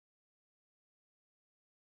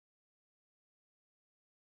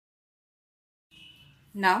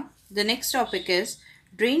Now, the next topic is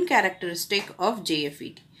drain characteristic of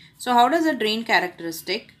JFET. So, how does a drain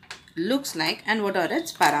characteristic looks like and what are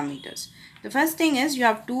its parameters? The first thing is you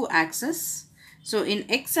have two axes. So, in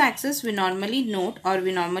x-axis we normally note or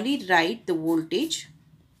we normally write the voltage,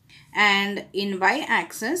 and in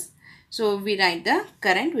y-axis so we write the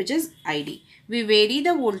current, which is ID. We vary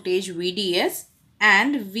the voltage VDS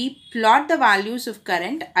and we plot the values of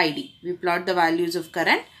current ID. We plot the values of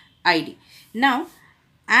current ID. Now,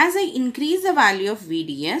 as I increase the value of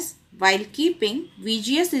VDS while keeping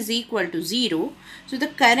VGS is equal to 0, so the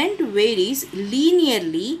current varies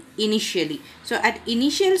linearly initially. So at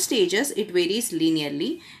initial stages it varies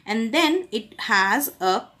linearly, and then it has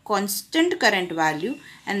a constant current value,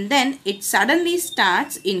 and then it suddenly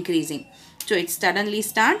starts increasing. So it suddenly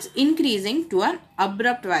starts increasing to an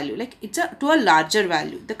abrupt value, like to a larger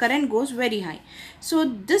value. The current goes very high. So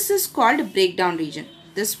this is called breakdown region.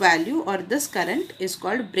 This value or this current is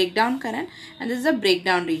called breakdown current, and this is a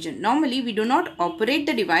breakdown region. Normally we do not operate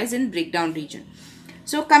the device in breakdown region.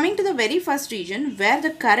 So coming to the very first region where the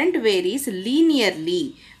current varies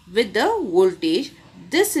linearly with the voltage,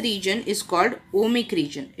 this region is called ohmic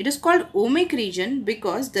region. It is called ohmic region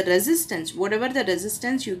because the resistance, whatever the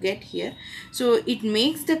resistance you get here, so it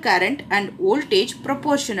makes the current and voltage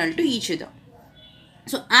proportional to each other.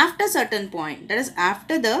 So after certain point, that is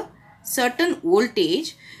after the certain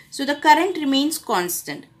voltage, so the current remains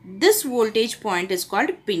constant. This voltage point is called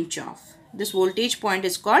pinch off. This voltage point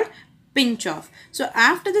is called pinch off. So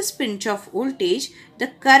after this pinch off voltage, the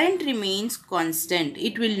current remains constant.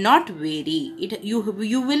 It will not vary. You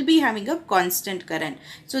will be having a constant current.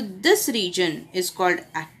 So this region is called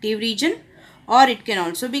active region, or it can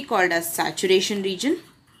also be called as saturation region.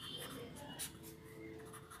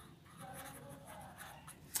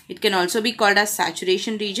 It can also be called as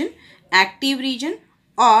saturation region, active region,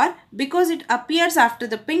 or because it appears after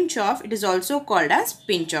the pinch off, it is also called as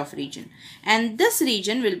pinch off region. And this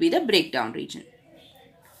region will be the breakdown region.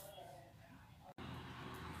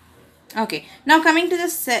 Okay, now coming to the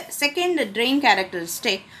second drain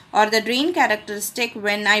characteristic, or the drain characteristic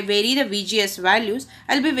when I vary the VGS values.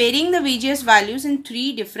 I will be varying the VGS values in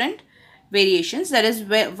three different variations. That is,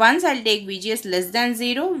 once I will take VGS less than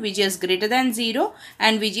 0, VGS greater than 0,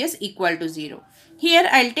 and VGS equal to 0. Here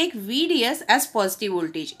I will take VDS as positive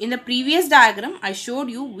voltage. In the previous diagram I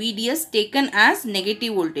showed you VDS taken as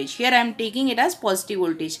negative voltage. Here I am taking it as positive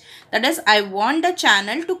voltage. That is, I want the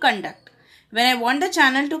channel to conduct. When I want the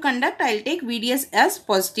channel to conduct, I will take VDS as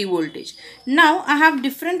positive voltage. Now I have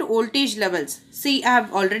different voltage levels. See, I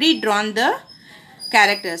have already drawn the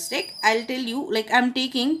characteristic. I'll tell you, like, I'm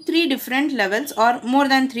taking three different levels or more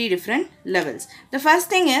than three different levels. The first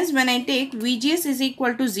thing is, when I take VGS is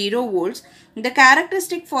equal to 0 volts, the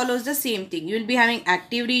characteristic follows the same thing. You will be having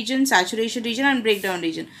active region, saturation region, and breakdown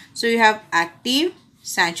region. So you have active,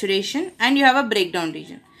 saturation, and you have a breakdown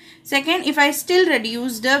region. Second, if I still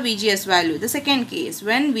reduce the VGS value, the second case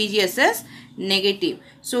when VGS is negative.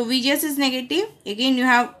 So VGS is negative, again you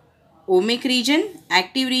have ohmic region,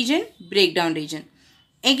 active region, breakdown region.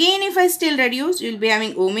 Again, if I still reduce, you will be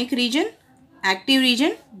having ohmic region, active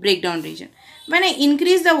region, breakdown region. When I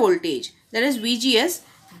increase the voltage, that is VGS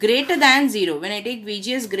greater than 0. When I take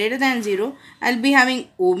VGS greater than 0, I will be having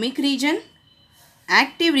ohmic region,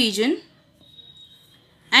 active region,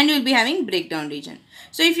 and you will be having breakdown region.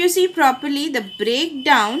 So if you see properly, the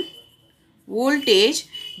breakdown voltage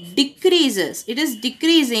decreases. It is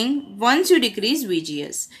decreasing once you decrease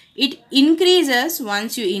VGS. It increases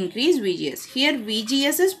once you increase VGS. Here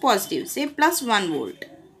VGS is positive, say plus 1 volt.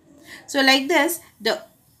 So like this, the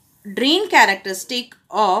drain characteristic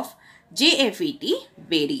of JFET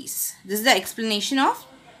varies. This is the explanation of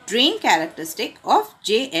drain characteristic of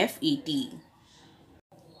JFET.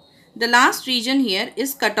 The last region here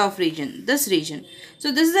is cutoff region, this region. So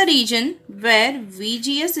this is the region where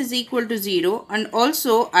VGS is equal to 0 and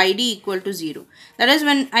also ID equal to 0. That is,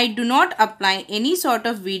 when I do not apply any sort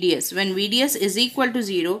of VDS. When VDS is equal to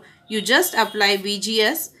 0, you just apply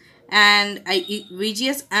VGS and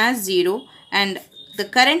VGS as 0 and the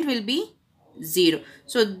current will be 0.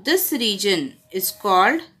 So this region is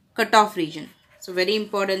called cutoff region. So very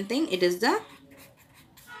important thing, it is the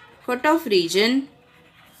cutoff region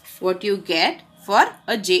what you get for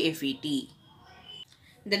a JFET.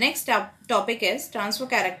 The next topic is transfer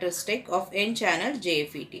characteristic of N-channel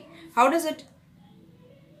JFET. How does it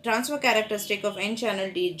transfer characteristic of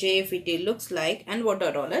N-channel JFET looks like and what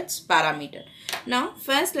are all its parameters? Now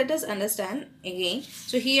first let us understand again.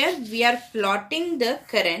 So here we are plotting the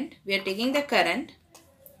current. We are taking the current.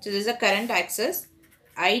 So this is the current axis.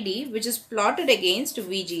 ID which is plotted against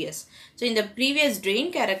VGS. So in the previous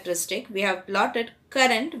drain characteristic, we have plotted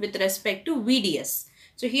current with respect to VDS.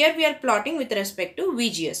 So here we are plotting with respect to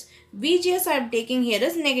VGS. VGS I am taking here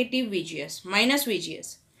is negative VGS, minus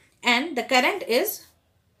VGS. And the current is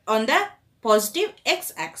on the positive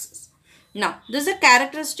x-axis. Now, this is a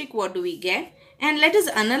characteristic what do we get? And let us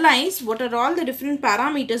analyze what are all the different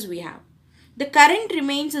parameters we have. The current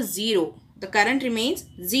remains 0. The current remains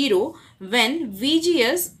 0 when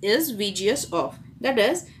VGS is VGS off. That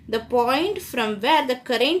is, the point from where the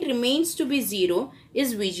current remains to be 0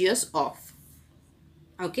 is VGS off.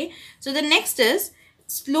 Okay. So, the next is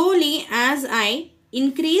slowly as I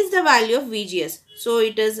increase the value of VGS. So,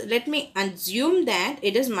 it is, let me assume that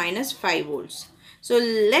it is minus 5 volts. So,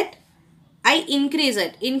 let I increase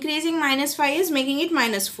it. Increasing minus 5 is making it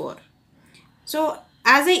minus 4. So,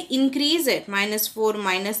 as I increase it, minus 4,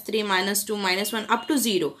 minus 3, minus 2, minus 1 up to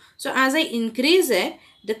 0. So, as I increase it,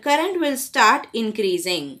 the current will start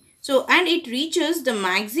increasing. So, and it reaches the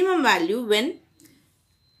maximum value when,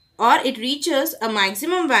 or it reaches a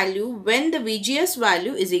maximum value when the VGS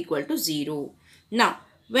value is equal to 0. Now,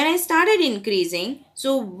 when I started increasing,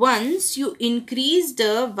 so once you increase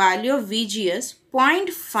the value of VGS,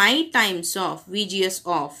 0.5 times of VGS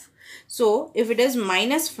off. So, if it is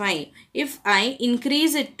minus 5, if I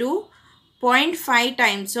increase it to 0.5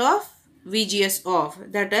 times of VGS off,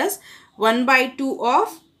 that is 1 by 2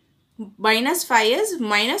 of minus 5 is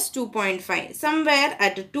minus 2.5, somewhere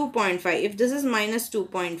at 2.5, if this is minus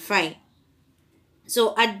 2.5.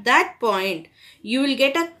 So, at that point, you will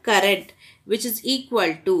get a current which is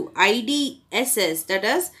equal to IDSS, that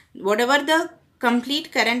is, whatever the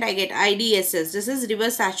complete current I get, IDSS, this is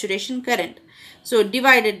reverse saturation current. So,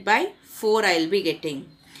 divided by 4 I will be getting.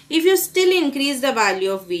 If you still increase the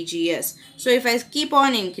value of VGS, so if I keep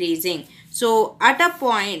on increasing, so at a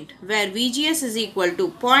point where VGS is equal to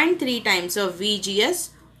 0.3 times of VGS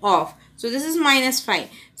off, so this is minus 5.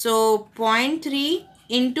 So, 0.3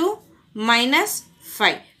 into minus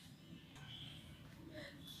 5.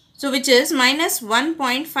 So, which is minus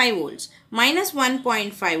 1.5 volts. Minus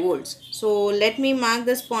 1.5 volts. So, let me mark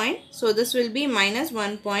this point. So, this will be minus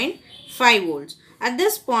 1.5 volts. At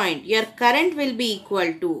this point, your current will be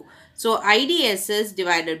equal to, so IDSS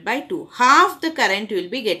divided by 2. Half the current you will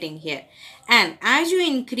be getting here. And as you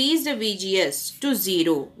increase the VGS to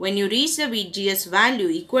 0, when you reach the VGS value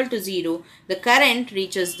equal to 0, the current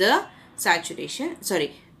reaches the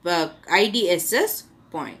IDSS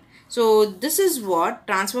point. So, this is what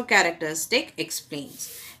transfer characteristic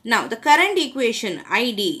explains. Now, the current equation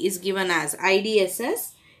ID is given as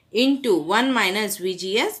IDSS into 1 minus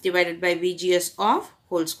VGS divided by VGS of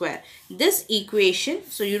whole square. This equation,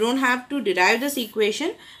 so you don't have to derive this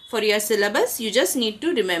equation for your syllabus. You just need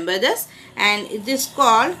to remember this, and it is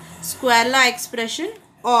called square law expression,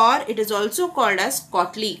 or it is also called as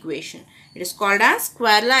Cotley equation. It is called as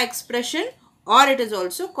square law expression, or it is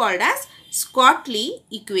also called as Cotley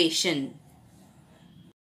equation.